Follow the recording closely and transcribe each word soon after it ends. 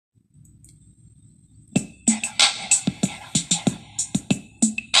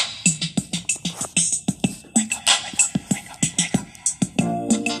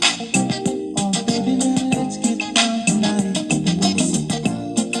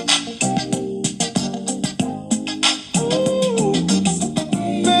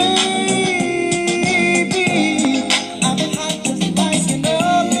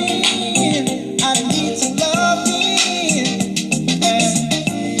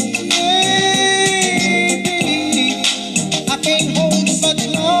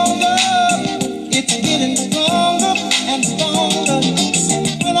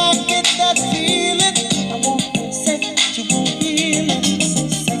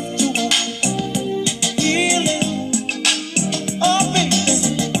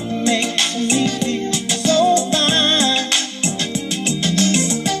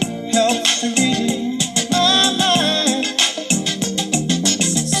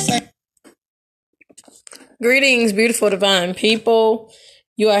Greetings, beautiful divine people.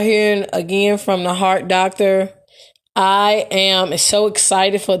 You are hearing again from the Heart Doctor. I am so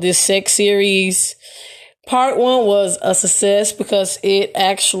excited for this sex series. Part 1 was a success because it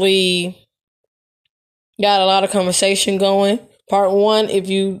actually got a lot of conversation going. Part 1, if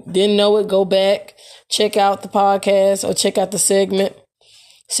you didn't know it, go back, check out the podcast or check out the segment.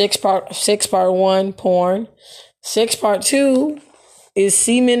 Sex part 1, porn. Sex part 2 is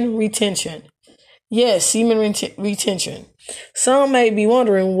semen retention. Yes, semen retention. Some may be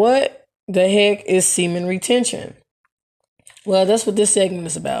wondering, what the heck is semen retention? Well, that's what this segment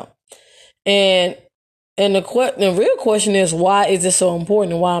is about. And the real question is, why is this so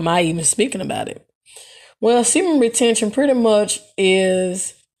important and why am I even speaking about it? Well, semen retention pretty much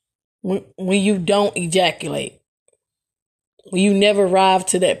is when you don't ejaculate. When you never arrive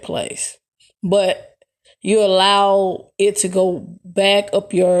to that place. But you allow it to go back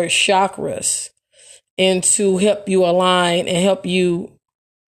up your chakras and to help you align and help you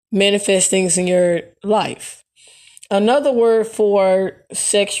manifest things in your life. Another word for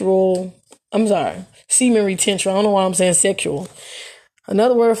semen retention. I don't know why I'm saying sexual.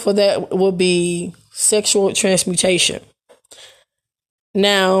 Another word for that would be sexual transmutation.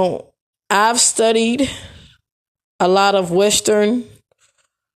 Now, I've studied a lot of Western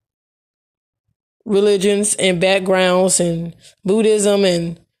religions and backgrounds, and Buddhism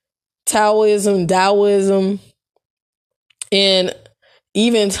and Taoism, and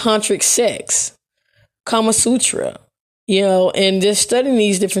even tantric sex, Kama Sutra, and just studying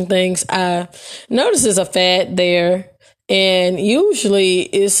these different things, I notice there's a fad there, and usually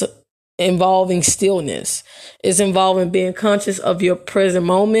it's involving stillness. It's involving being conscious of your present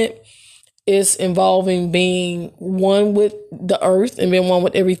moment. It's involving being one with the earth and being one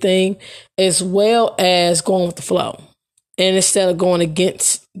with everything, as well as going with the flow. And instead of going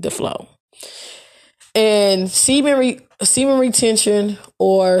against the flow. And semen retention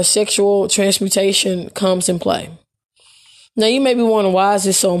or sexual transmutation comes in play. Now you may be wondering, why is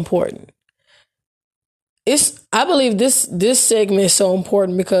this so important? I believe this segment is so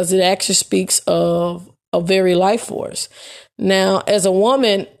important because it actually speaks of a very life force. Now, as a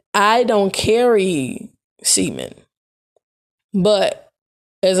woman, I don't carry semen, but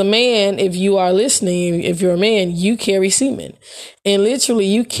as a man, if you are listening, if you're a man, you carry semen. And literally,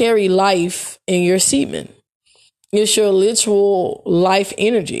 you carry life in your semen. It's your literal life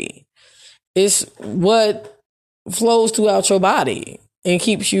energy. It's what flows throughout your body and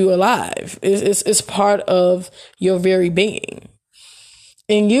keeps you alive. It's part of your very being.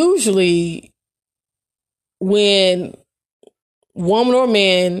 And usually, when woman or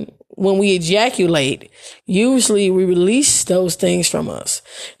man, when we ejaculate, usually we release those things from us.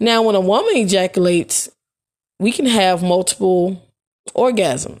 Now, when a woman ejaculates, we can have multiple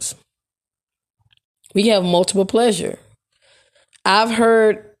orgasms. We have multiple pleasure. I've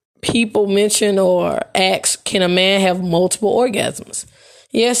heard people mention or ask, can a man have multiple orgasms?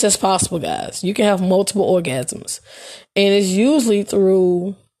 Yes, that's possible, guys. You can have multiple orgasms. And it's usually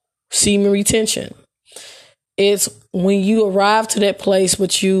through semen retention. It's when you arrive to that place,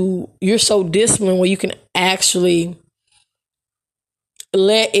 but you're so disciplined where you can actually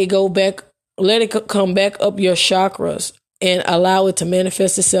let it come back up your chakras and allow it to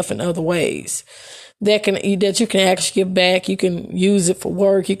manifest itself in other ways that you can actually give back. You can use it for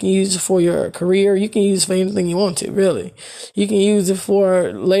work. You can use it for your career. You can use it for anything you want to, really. You can use it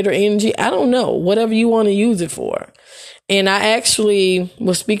for later energy. I don't know, whatever you want to use it for. And I actually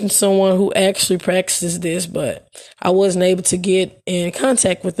was speaking to someone who actually practices this, but I wasn't able to get in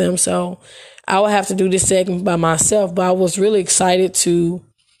contact with them. So I would have to do this segment by myself. But I was really excited to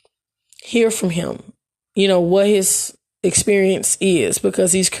hear from him, what his experience is,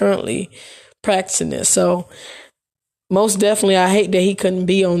 because he's currently practicing this. So most definitely, I hate that he couldn't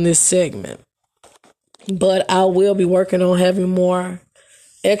be on this segment. But I will be working on having more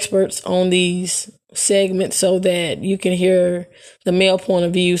experts on these segments so that you can hear the male point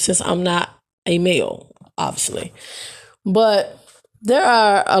of view, since I'm not a male, obviously. But there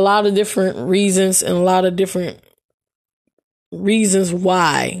are a lot of different reasons and a lot of different reasons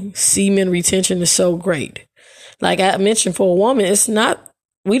why semen retention is so great. Like I mentioned, for a woman,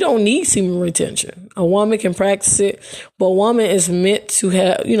 we don't need semen retention. A woman can practice it, but a woman is meant to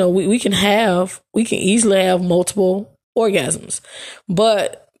have, we can easily have multiple orgasms,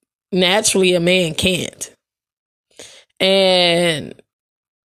 but naturally, a man can't. And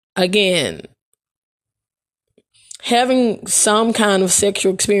again, having some kind of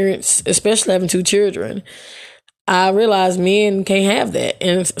sexual experience, especially having 2 children, I realize men can't have that.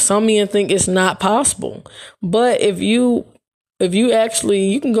 And some men think it's not possible. But if you if you actually,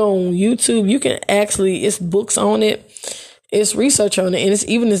 you can go on YouTube, you can actually, it's books on it, it's research on it, and it's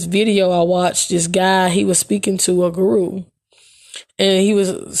even this video I watched. This guy, he was speaking to a guru, and he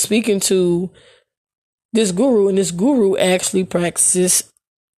was speaking to this guru, and this guru actually practices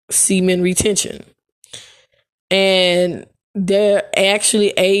semen retention, and they're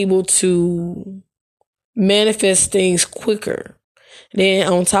actually able to manifest things quicker.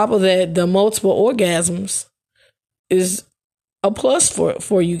 Then on top of that, the multiple orgasms is a plus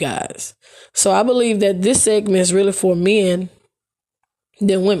for you guys. So I believe that this segment is really for men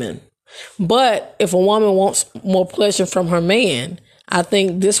than women. But if a woman wants more pleasure from her man, I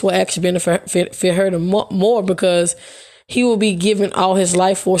think this will actually benefit her more, because he will be giving all his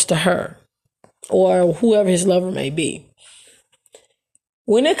life force to her or whoever his lover may be.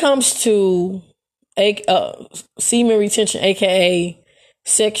 When it comes to semen retention, aka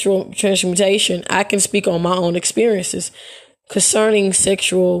sexual transmutation, I can speak on my own experiences concerning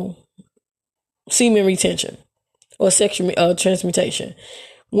sexual semen retention or sexual transmutation.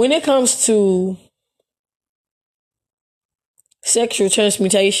 When it comes to sexual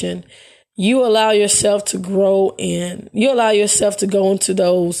transmutation, you allow yourself to grow in, you allow yourself to go into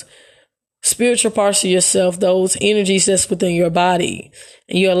those spiritual parts of yourself, those energies that's within your body,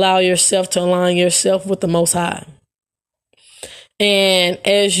 and you allow yourself to align yourself with the Most High. And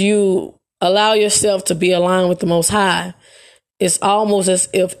as you allow yourself to be aligned with the Most High, it's almost as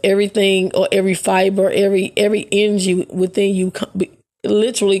if everything or every fiber, every energy within you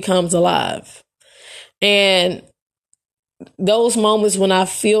literally comes alive. And those moments when I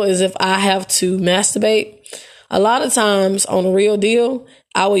feel as if I have to masturbate, a lot of times on the real deal,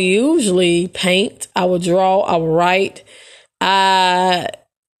 I will usually paint, I will draw, I will write. I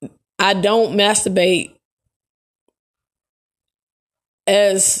don't masturbate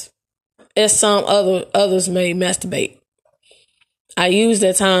as some others may masturbate. I use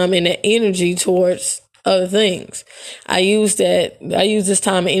that time and that energy towards other things. I use this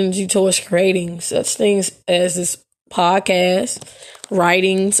time and energy towards creating such things as this podcast,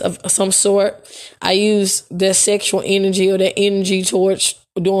 writings of some sort. I use that sexual energy or that energy towards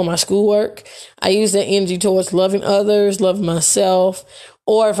doing my schoolwork. I use that energy towards loving others, loving myself,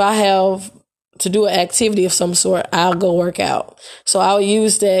 or if I have to do an activity of some sort, I'll go work out. So I'll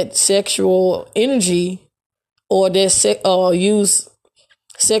use that sexual energy or use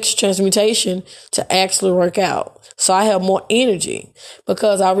sexual transmutation to actually work out. So I have more energy,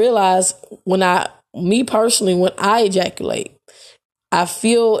 because I realize when I ejaculate, I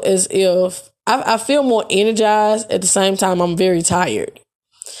feel as if I feel more energized. At the same time, I'm very tired.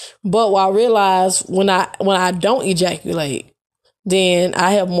 But what I realize when I don't ejaculate, then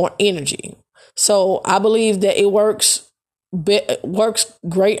I have more energy. So I believe that it works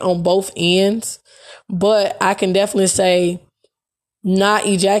great on both ends. But I can definitely say not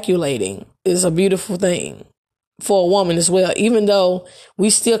ejaculating is a beautiful thing for a woman as well, even though we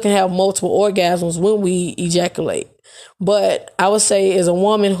still can have multiple orgasms when we ejaculate. But I would say, as a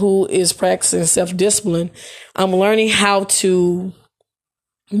woman who is practicing self-discipline, I'm learning how to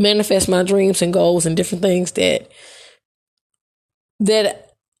manifest my dreams and goals and different things that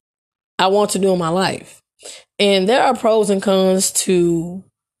I want to do in my life. And there are pros and cons to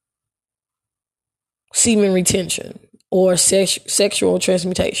semen retention or sexual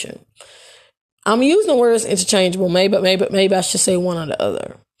transmutation. I'm using the words interchangeable. Maybe I should say one or the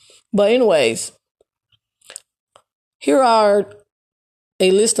other. But anyways, here are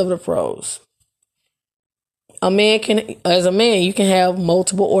a list of the pros. As a man, you can have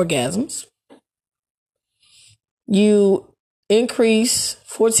multiple orgasms. You increase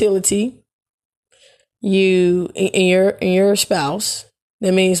fertility. In your spouse.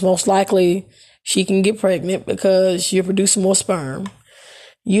 That means most likely she can get pregnant because you're producing more sperm.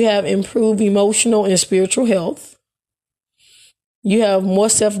 You have improved emotional and spiritual health. You have more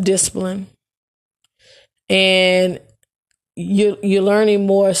self-discipline. And you're learning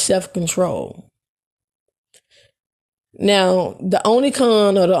more self-control. Now, the only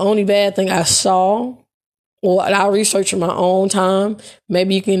con or the only bad thing I saw, or I researched in my own time,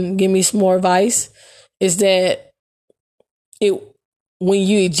 maybe you can give me some more advice, is that when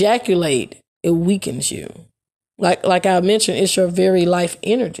you ejaculate, it weakens you. Like I mentioned, it's your very life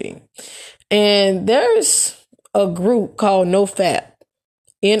energy. And there's a group called NoFap,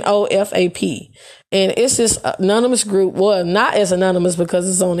 NoFap. And it's this anonymous group. Well, not as anonymous because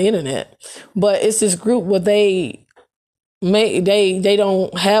it's on the internet, but it's this group where they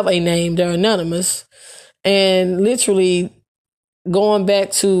don't have a name. They're anonymous. And literally going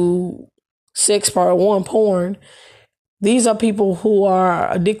back to sex part 1, porn, these are people who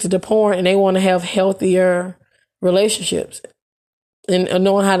are addicted to porn and they want to have healthier relationships. and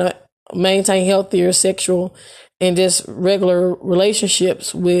knowing how to maintain healthier sexual and just regular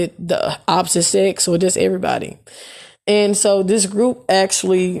relationships with the opposite sex or just everybody. And so this group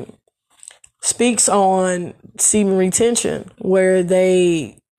actually speaks on semen retention, where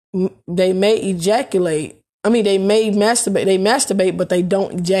they may ejaculate. I mean, they may masturbate. They masturbate, but they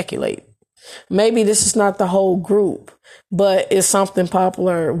don't ejaculate. Maybe this is not the whole group, but it's something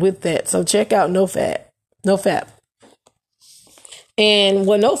popular with that. So check out NoFap. And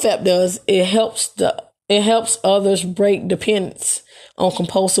what NoFap does, it helps others break dependence on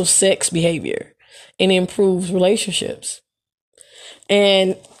compulsive sex behavior and improves relationships.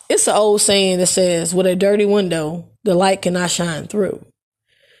 And it's an old saying that says, with a dirty window, the light cannot shine through.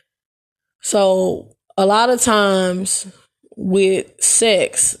 So a lot of times with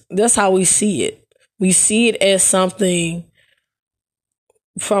sex, that's how we see it. We see it as something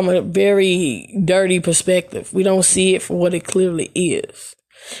from a very dirty perspective. We don't see it for what it clearly is.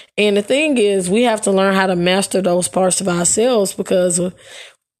 And the thing is, we have to learn how to master those parts of ourselves, because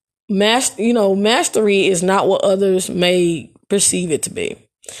mastery is not what others may perceive it to be.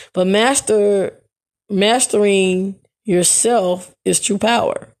 But mastering yourself is true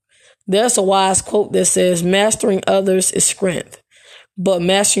power. There's a wise quote that says, mastering others is strength, but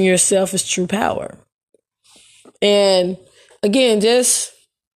mastering yourself is true power. And again, just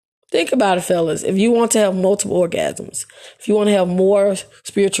think about it, fellas. If you want to have multiple orgasms, if you want to have more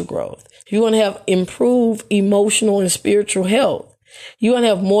spiritual growth, if you want to have improved emotional and spiritual health, you want to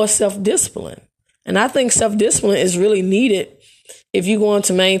have more self-discipline. And I think self-discipline is really needed if you want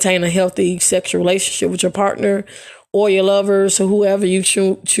to maintain a healthy sexual relationship with your partner or your lovers or whoever you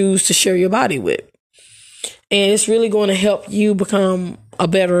choose to share your body with. And it's really going to help you become a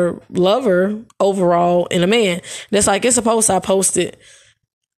better lover overall in a man. That's like, it's a post I posted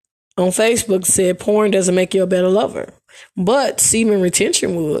on Facebook said, porn doesn't make you a better lover, but semen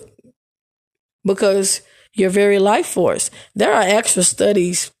retention would, because your very life force. There are actual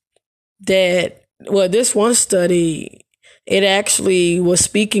studies that, well, this one study, it actually was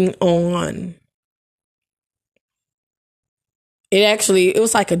speaking on, it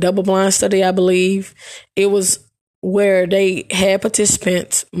was like a double-blind study, I believe. It was where they had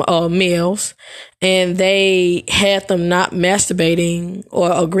participants, males, and they had them not masturbating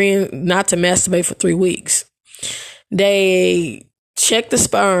or agreeing not to masturbate for 3 weeks. They checked the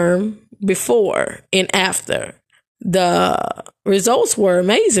sperm before and after. The results were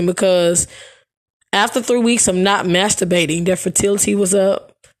amazing, because after 3 weeks of not masturbating, their fertility was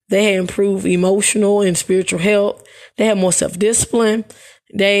up. They had improved emotional and spiritual health. They had more self-discipline.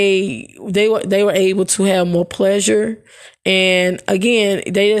 They were able to have more pleasure. And again,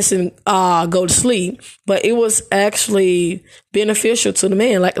 they didn't go to sleep, but it was actually beneficial to the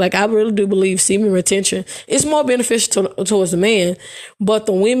man. Like I really do believe semen retention is more beneficial towards the man, but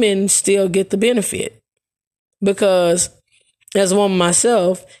the women still get the benefit, because as a woman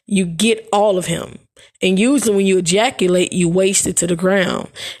myself, you get all of him. And usually when you ejaculate, you waste it to the ground.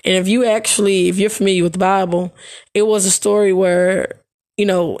 And if you're familiar with the Bible, it was a story where,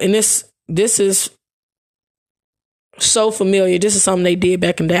 and this is so familiar. This is something they did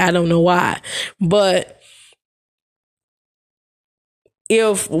back in the day. I don't know why. But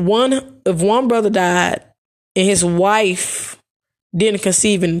if one brother died and his wife didn't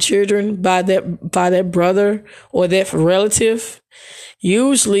conceive any children by that brother or that relative,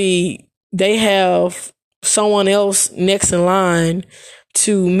 usually they have someone else next in line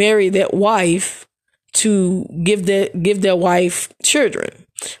to marry that wife, to give their wife children,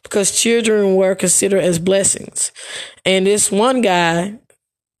 because children were considered as blessings. And this one guy,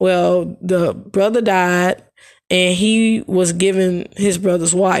 well, the brother died and he was given his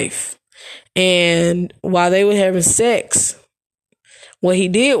brother's wife. And while they were having sex, what he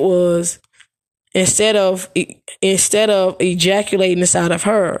did was, instead of ejaculating inside of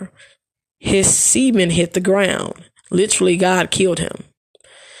her, his semen hit the ground. Literally, God killed him.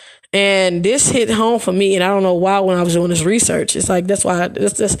 And this hit home for me, and I don't know why when I was doing this research. It's like, that's why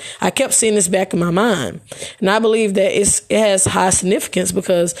I kept seeing this back in my mind. And I believe that it has high significance,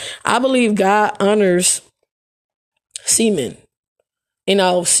 because I believe God honors semen.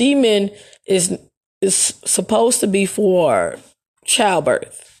 Semen is supposed to be for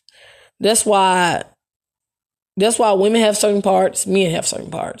childbirth. That's why women have certain parts, men have certain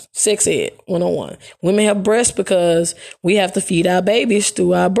parts. Sex ed 101. Women have breasts because we have to feed our babies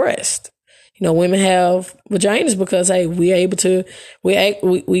through our breast. Women have vaginas because, hey,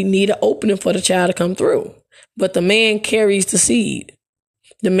 we need an opening for the child to come through. But the man carries the seed.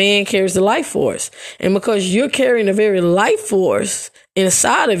 The man carries the life force. And because you're carrying the very life force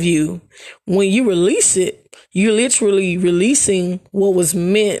inside of you, when you release it, you're literally releasing what was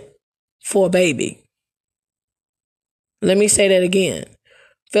meant for a baby. Let me say that again.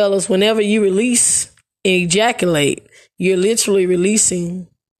 Fellas, whenever you release and ejaculate, you're literally releasing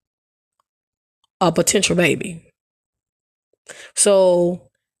a potential baby. So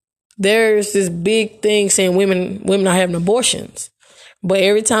there's this big thing saying women are having abortions. But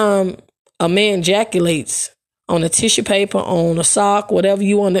every time a man ejaculates on a tissue paper, on a sock, whatever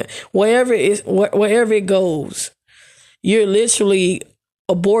you want to, wherever it goes, you're literally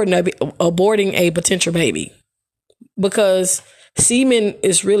aborting a potential baby. Because semen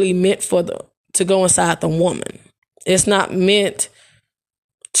is really meant to go inside the woman. It's not meant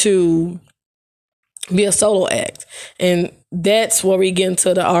to be a solo act. And that's where we get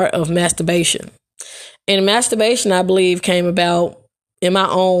into the art of masturbation. And masturbation, I believe, came about in my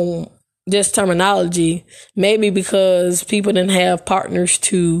own just terminology, maybe because people didn't have partners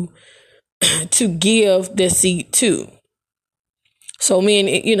to give their seed to. So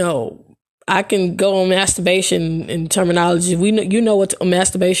I can go on masturbation and terminology. You know what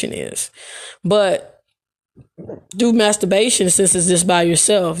masturbation is, but do masturbation, since it's just by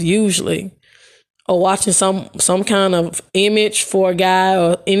yourself, usually, or watching some kind of image for a guy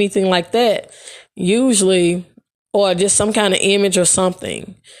or anything like that, usually, or just some kind of image or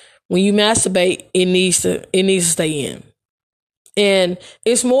something. When you masturbate, it needs to stay in, and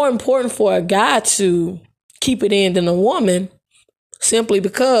it's more important for a guy to keep it in than a woman, simply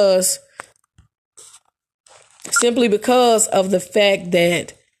because of the fact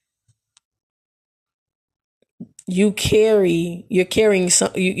that you're carrying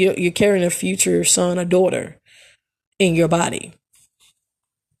a future son or daughter in your body.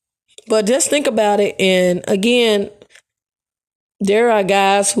 But just think about it. And again, there are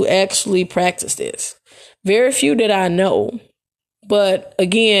guys who actually practice this. Very few that I know. But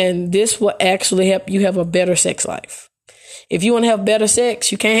again, this will actually help you have a better sex life. If you want to have better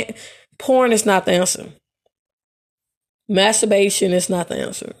sex, you can't. Porn is not the answer. Masturbation is not the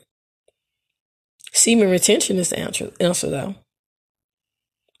answer. Semen retention is the answer though.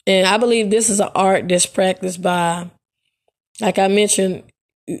 And I believe this is an art that's practiced by, like I mentioned,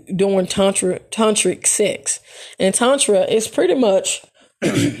 doing tantric sex. And tantra is pretty much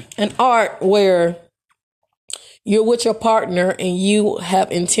an art where you're with your partner and you have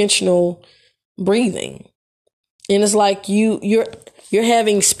intentional breathing. And it's like you're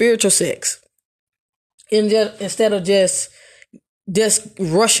having spiritual sex. And instead of just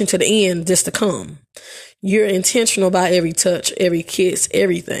rushing to the end just to come. You're intentional about every touch, every kiss,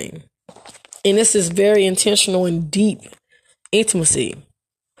 everything. And this is very intentional and deep intimacy.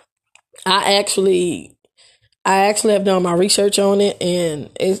 I actually have done my research on it, and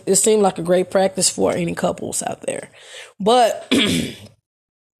it seemed like a great practice for any couples out there. But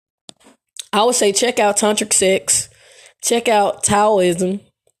I would say check out tantric sex, check out Taoism.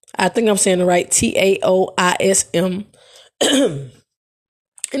 I think I'm saying it right, Taoism. And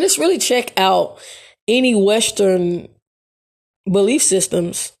just really check out any Western belief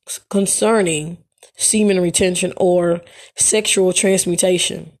systems concerning semen retention or sexual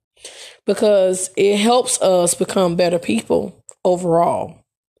transmutation, because it helps us become better people overall.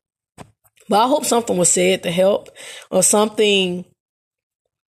 But I hope something was said to help, or something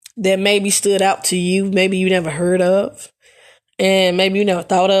that maybe stood out to you, maybe you never heard of, and maybe you never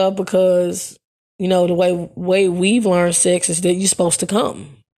thought of, because the way we've learned sex is that you're supposed to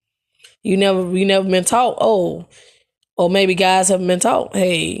come. You never been taught, or maybe guys haven't been taught,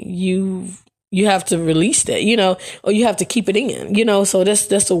 hey, you have to release that, or you have to keep it in, so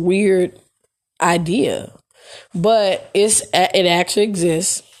that's a weird idea. But it actually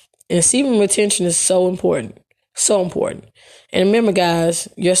exists, and semen retention is so important. So important. And remember, guys,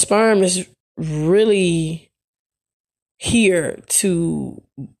 your sperm is really here to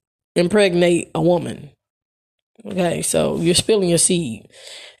impregnate a woman. Okay, so you're spilling your seed.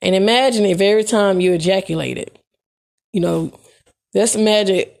 And imagine if every time you ejaculated, let's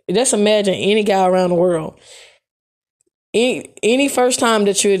imagine any guy around the world. Any first time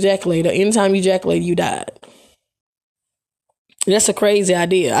that you ejaculate, or anytime you ejaculate, you died. That's a crazy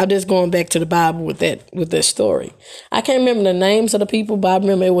idea. I'm just going back to the Bible with that story. I can't remember the names of the people, but I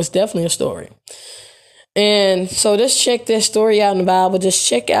remember it was definitely a story. And so just check that story out in the Bible. Just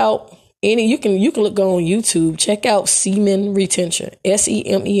check out you can go on YouTube. Check out semen retention.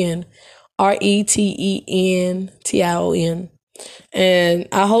 SEMEN RETENTION. And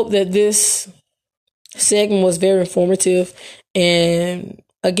I hope that this segment was very informative. And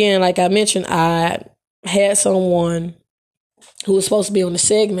again, like I mentioned, I had someone who was supposed to be on the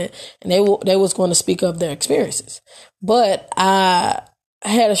segment, and they was going to speak of their experiences. But I I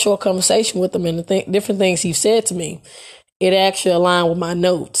had a short conversation with him, and the different things he said to me, it actually aligned with my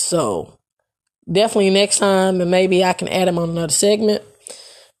notes. So definitely next time, and maybe I can add him on another segment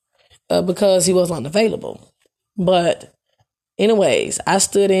because he was unavailable. But anyways, I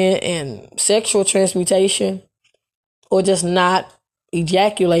stood in, and sexual transmutation or just not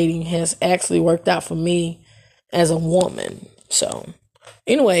ejaculating has actually worked out for me as a woman. So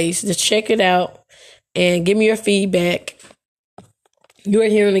anyways, just check it out and give me your feedback. You are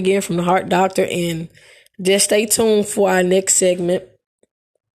hearing again from the Heart Doctor, and just stay tuned for our next segment,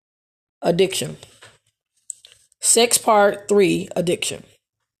 addiction. Sex Part 3, addiction.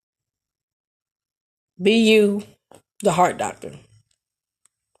 Be you, the Heart Doctor.